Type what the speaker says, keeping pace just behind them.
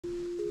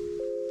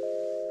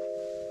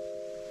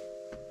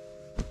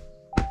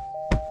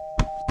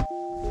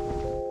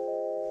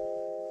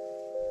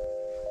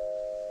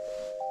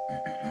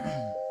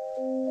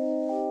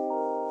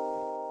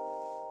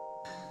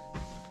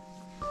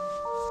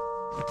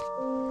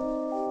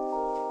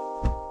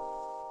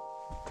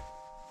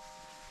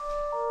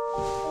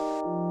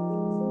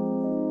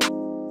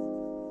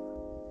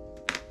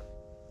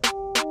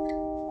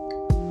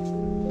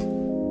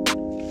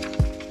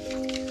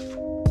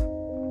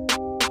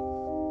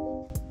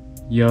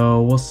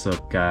Yo, what's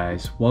up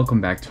guys?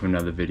 Welcome back to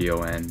another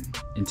video, and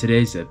in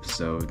today's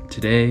episode,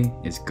 today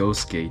is Go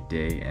Skate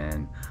Day,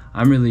 and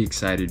I'm really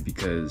excited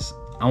because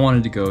I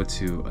wanted to go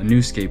to a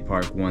new skate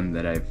park, one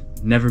that I've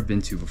never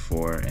been to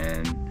before,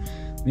 and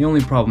the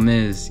only problem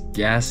is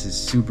gas is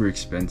super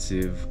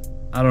expensive.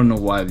 I don't know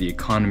why the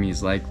economy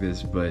is like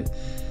this, but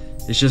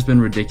it's just been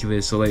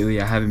ridiculous. So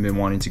lately I haven't been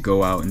wanting to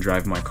go out and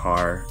drive my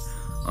car.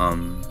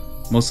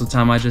 Most of the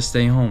time I just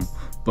stay home,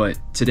 but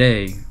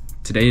today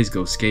is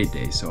Go Skate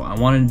Day, so I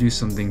wanted to do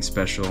something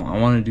special. I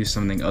want to do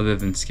something other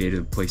than skate at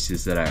the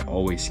places that I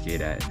always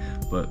skate at.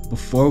 But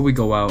before we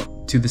go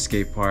out to the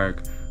skate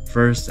park,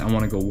 first I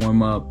want to go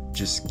warm up,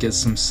 just get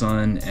some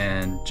sun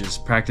and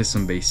just practice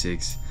some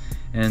basics.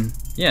 And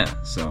yeah,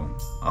 so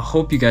I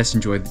hope you guys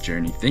enjoyed the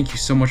journey. Thank you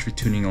so much for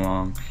tuning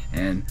along,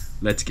 and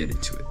let's get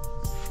into it.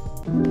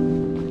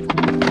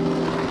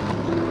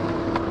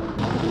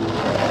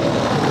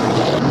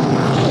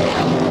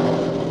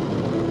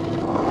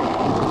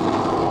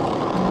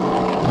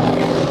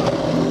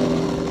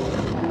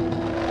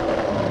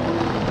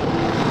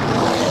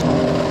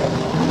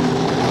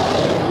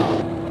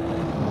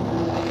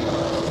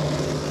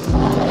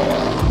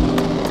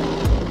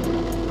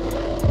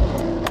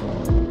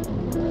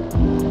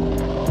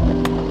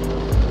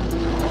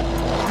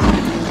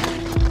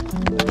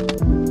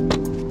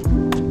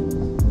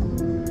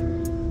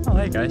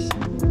 Hey guys,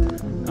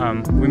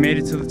 we made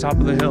it to the top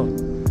of the hill,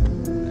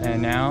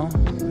 and now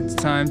it's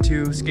time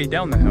to skate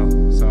down the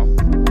hill. So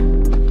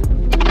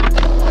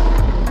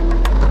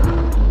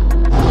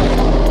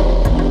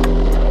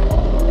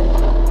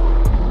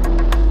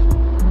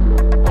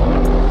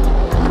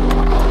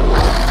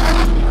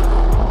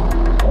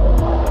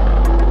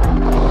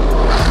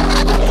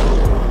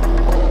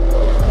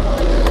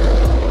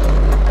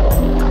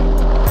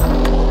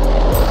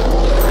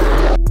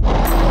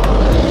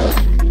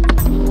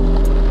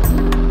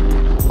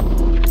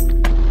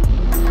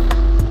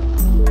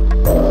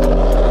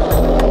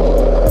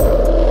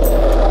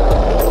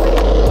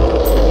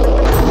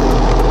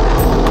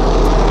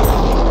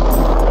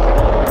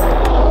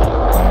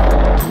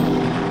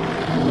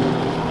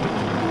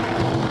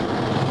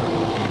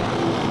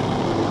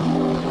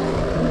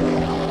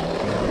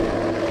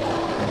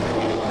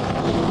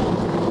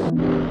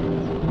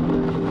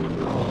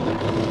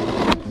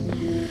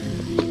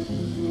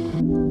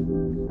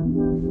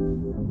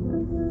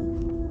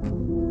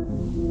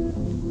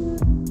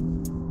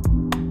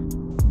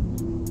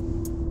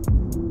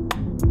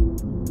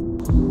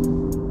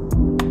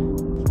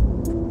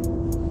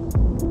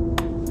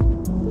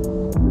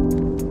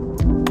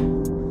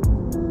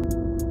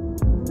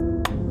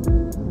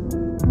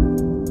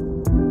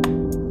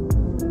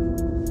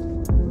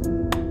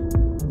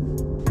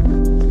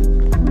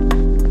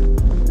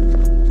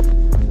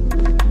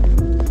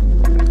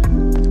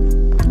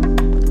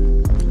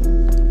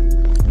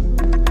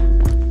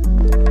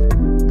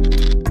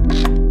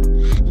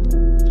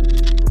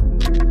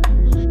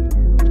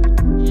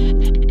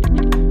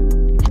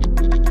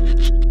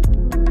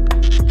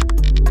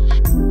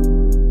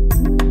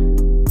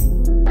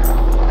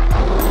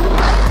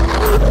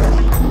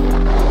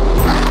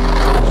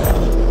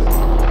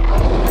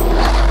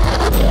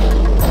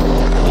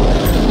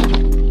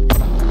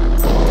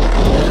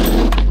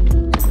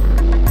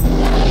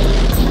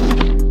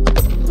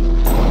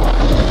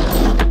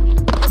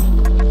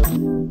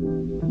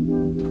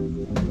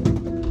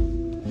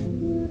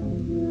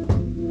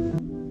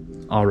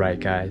alright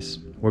guys,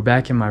 we're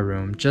back in my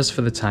room just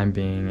for the time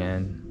being,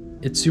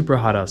 and it's super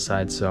hot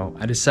outside, so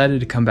I decided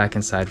to come back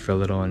inside for a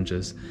little and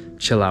just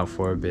chill out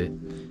for a bit.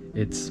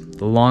 It's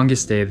the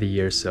longest day of the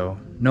year, so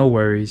no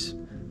worries.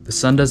 The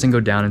sun doesn't go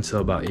down until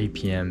about 8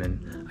 p.m.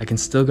 and I can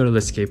still go to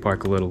the skate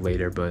park a little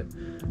later, but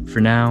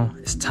for now,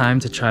 it's time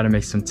to try to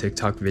make some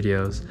TikTok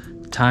videos,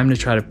 time to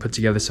try to put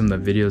together some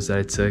of the videos that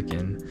I took,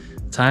 and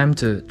time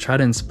to try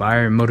to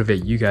inspire and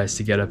motivate you guys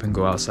to get up and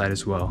go outside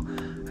as well.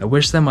 I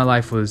wish that my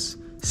life was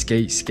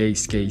skate, skate,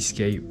 skate,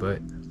 skate, but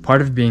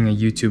part of being a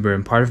YouTuber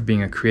and part of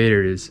being a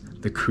creator is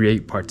the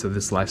create parts of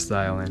this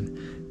lifestyle,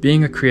 and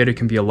being a creator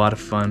can be a lot of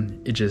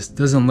fun. It just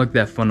doesn't look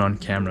that fun on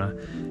camera.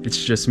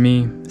 It's just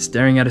me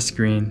staring at a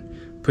screen,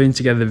 putting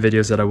together the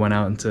videos that I went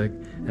out and took,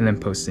 and then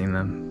posting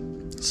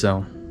them.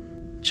 So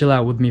chill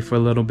out with me for a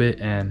little bit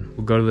and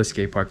we'll go to the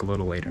skate park a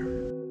little later.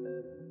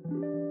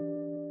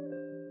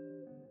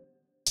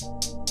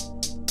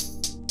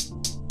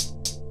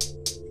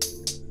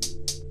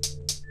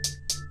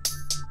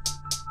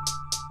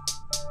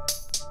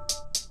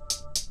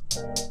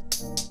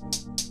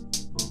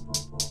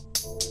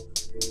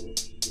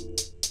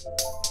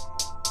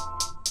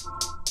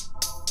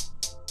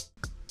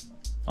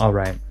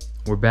 Alright,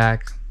 we're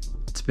back.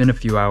 It's been a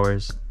few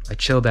hours. I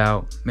chilled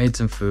out, made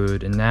some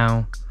food, and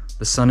now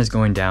the sun is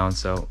going down,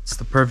 so it's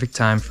the perfect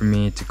time for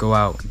me to go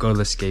out and go to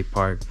the skate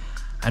park.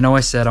 I know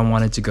I said I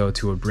wanted to go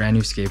to a brand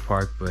new skate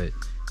park, but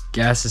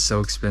gas is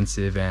so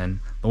expensive and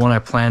the one I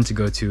plan to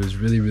go to is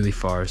really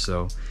far,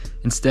 so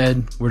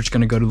instead we're just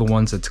gonna go to the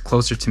ones that's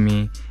closer to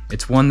me.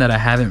 It's one that I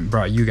haven't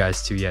brought you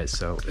guys to yet,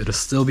 so it'll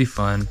still be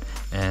fun,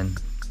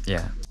 and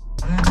yeah.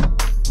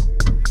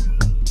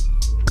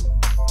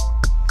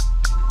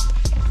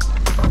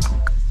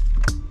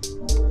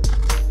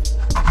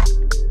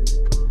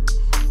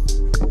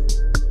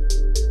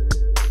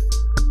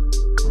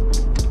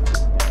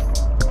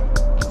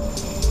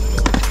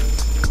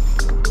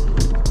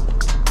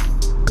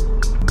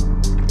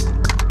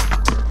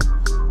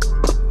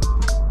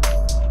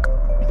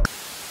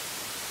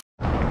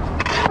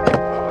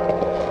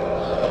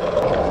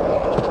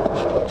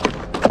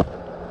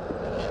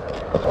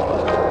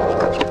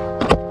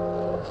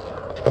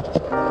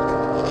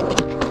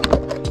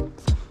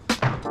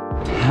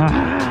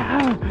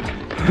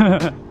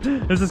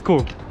 This is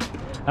cool.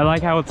 I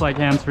like how it's like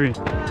hands-free.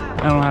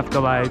 I don't have to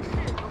like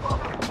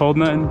hold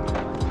nothing.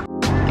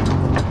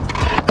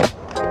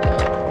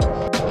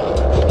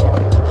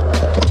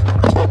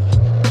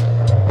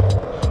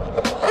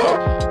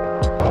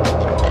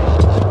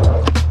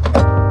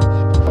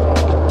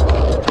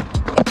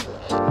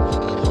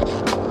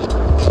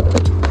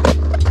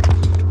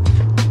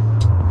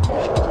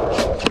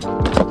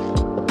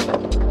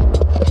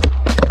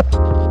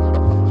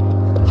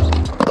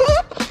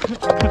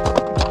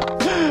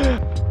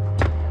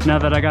 Now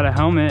that I got a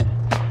helmet,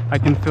 I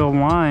can film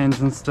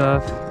lines and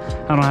stuff.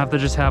 I don't have to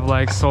just have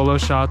like solo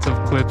shots of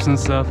clips and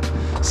stuff.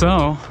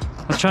 So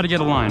let's try to get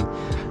a line.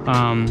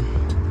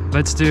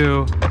 Let's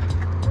do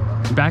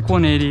back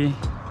 180,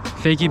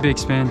 fakie big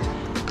spin,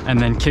 and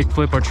then kick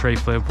flip or tray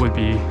flip would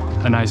be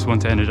a nice one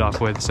to end it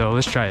off with. So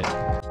let's try it.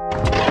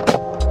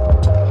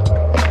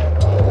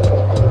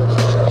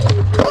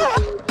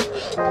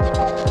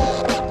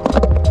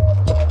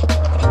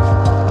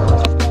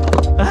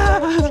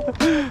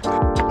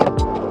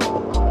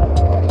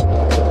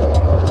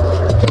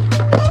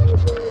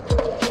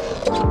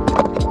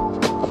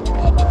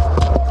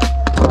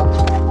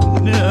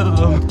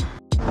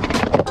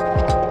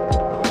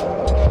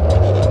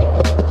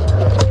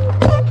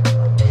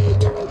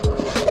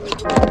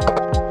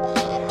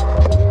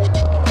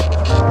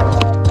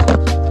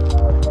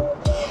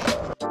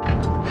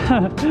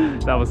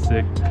 That was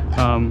sick.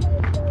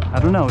 I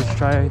don't know, let's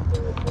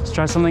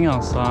try something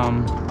else.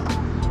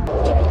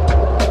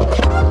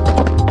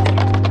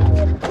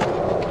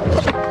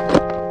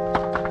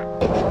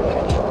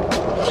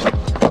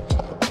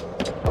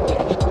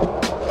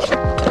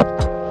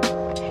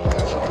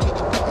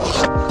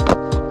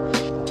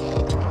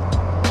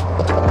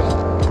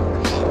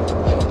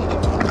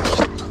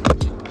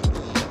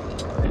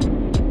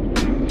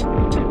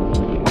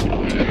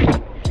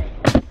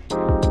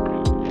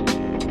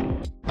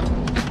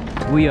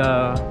 We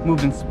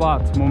moving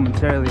spots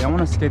momentarily. I want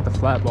to skate the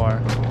flat bar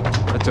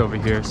that's over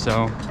here,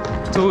 so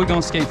that's what we're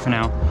gonna skate for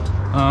now.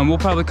 We'll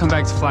probably come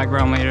back to flat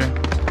ground later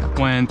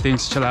when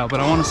things chill out, but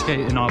I want to skate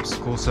an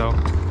obstacle, so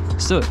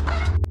let's do it.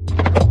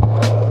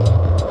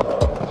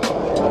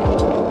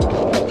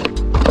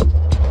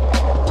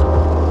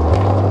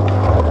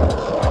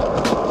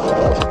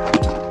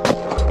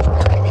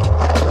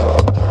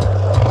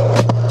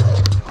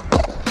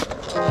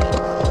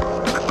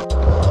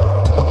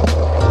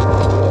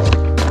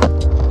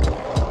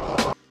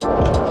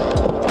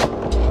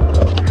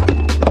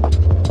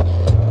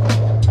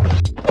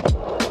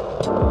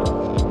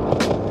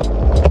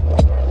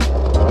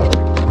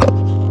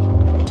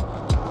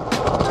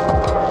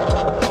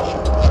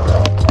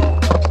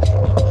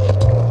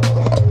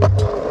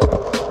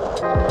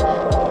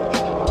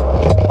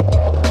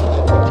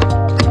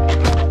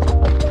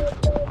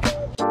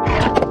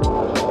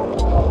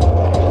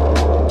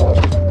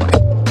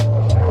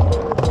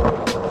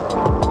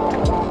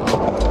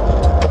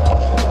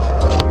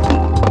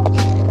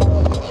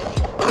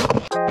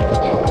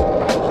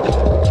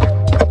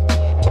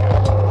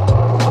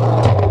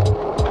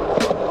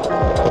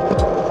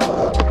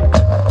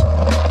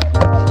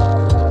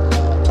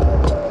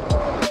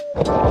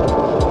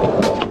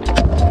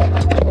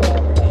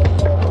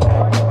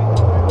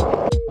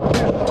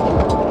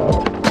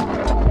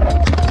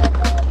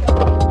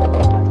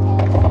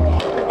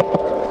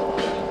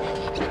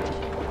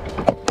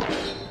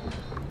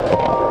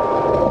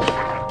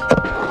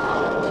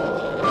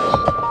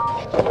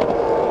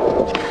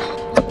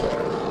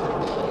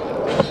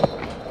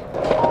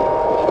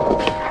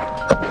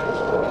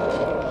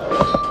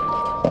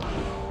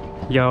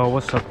 Yo,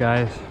 what's up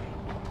guys?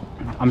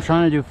 I'm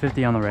trying to do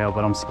 50 on the rail,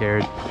 but I'm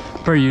scared.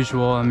 Per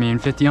usual, I mean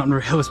 50 on the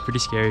rail is pretty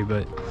scary,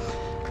 but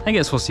I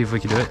guess we'll see if we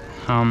can do it.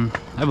 I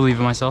believe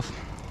in myself.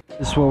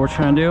 This is what we're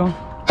trying to do.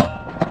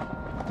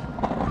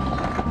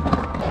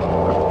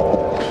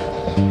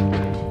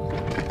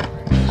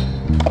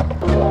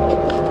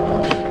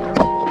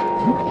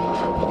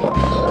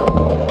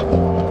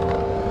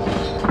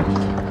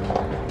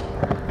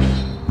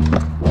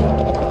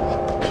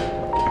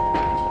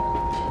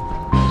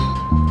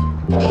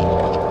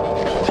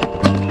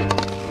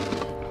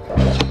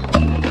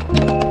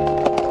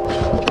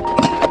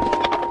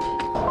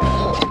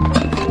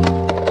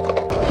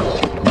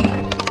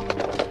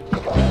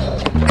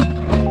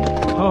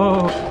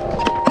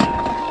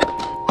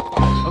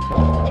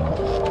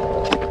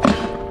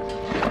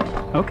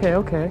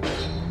 Okay.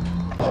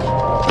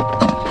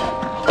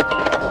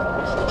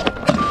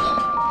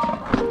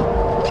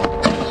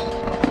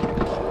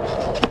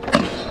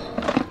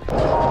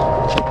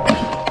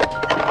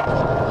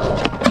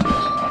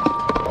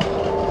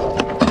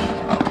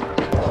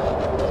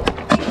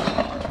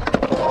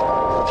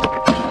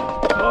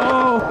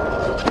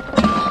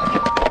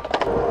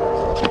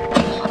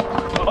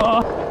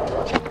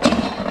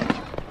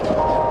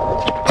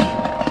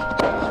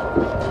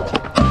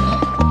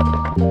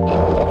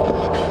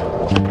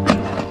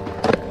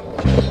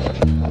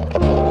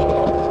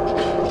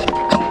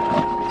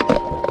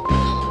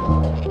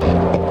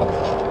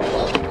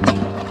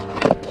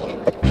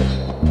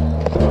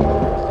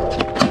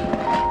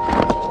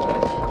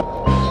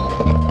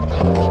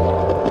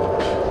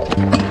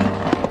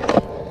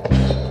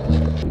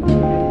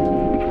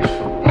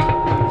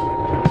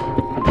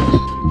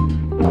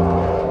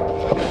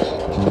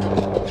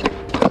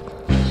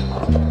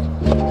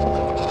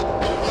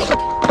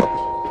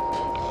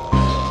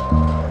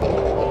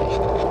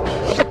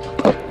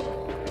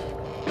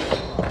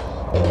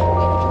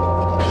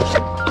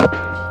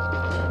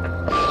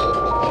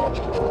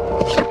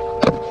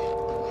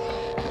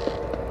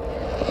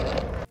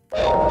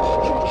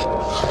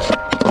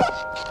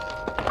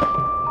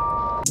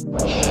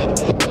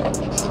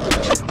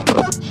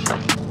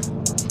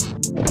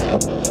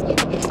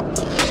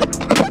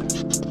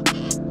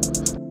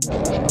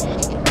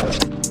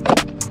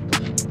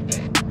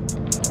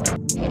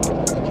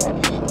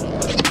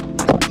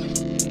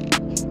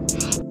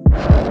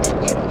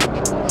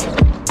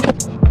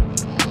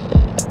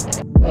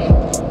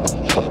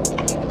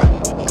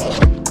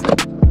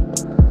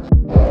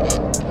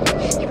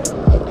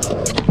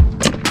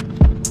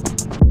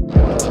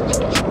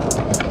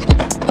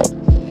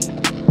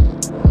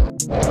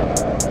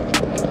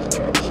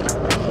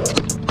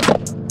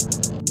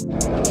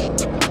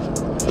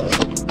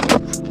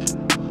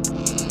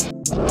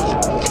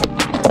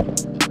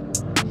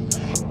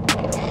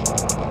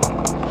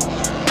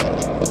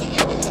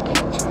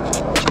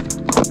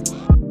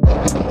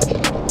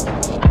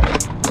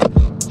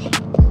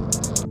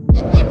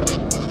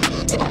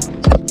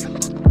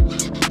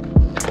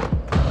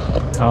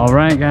 All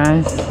right,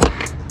 guys,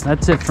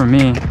 that's it for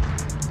me.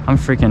 I'm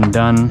freaking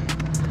done.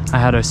 I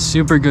had a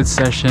super good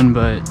session,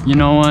 but you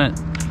know what?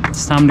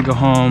 It's time to go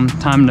home,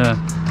 time to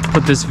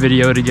put this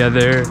video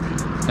together,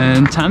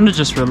 and time to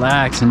just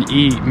relax and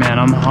eat, man.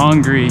 I'm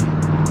hungry.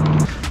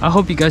 I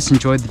hope you guys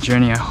enjoyed the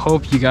journey. I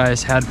hope you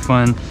guys had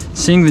fun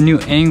seeing the new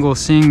angle,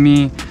 seeing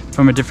me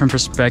from a different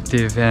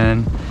perspective,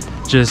 and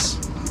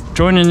just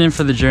joining in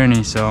for the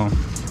journey. So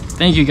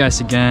thank you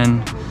guys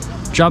again.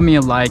 Drop me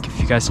a like if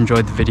you guys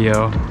enjoyed the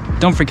video.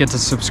 Don't forget to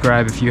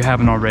subscribe if you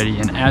haven't already.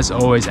 And as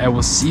always, I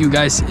will see you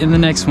guys in the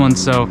next one.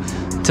 So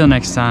till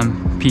next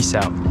time, peace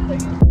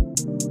out.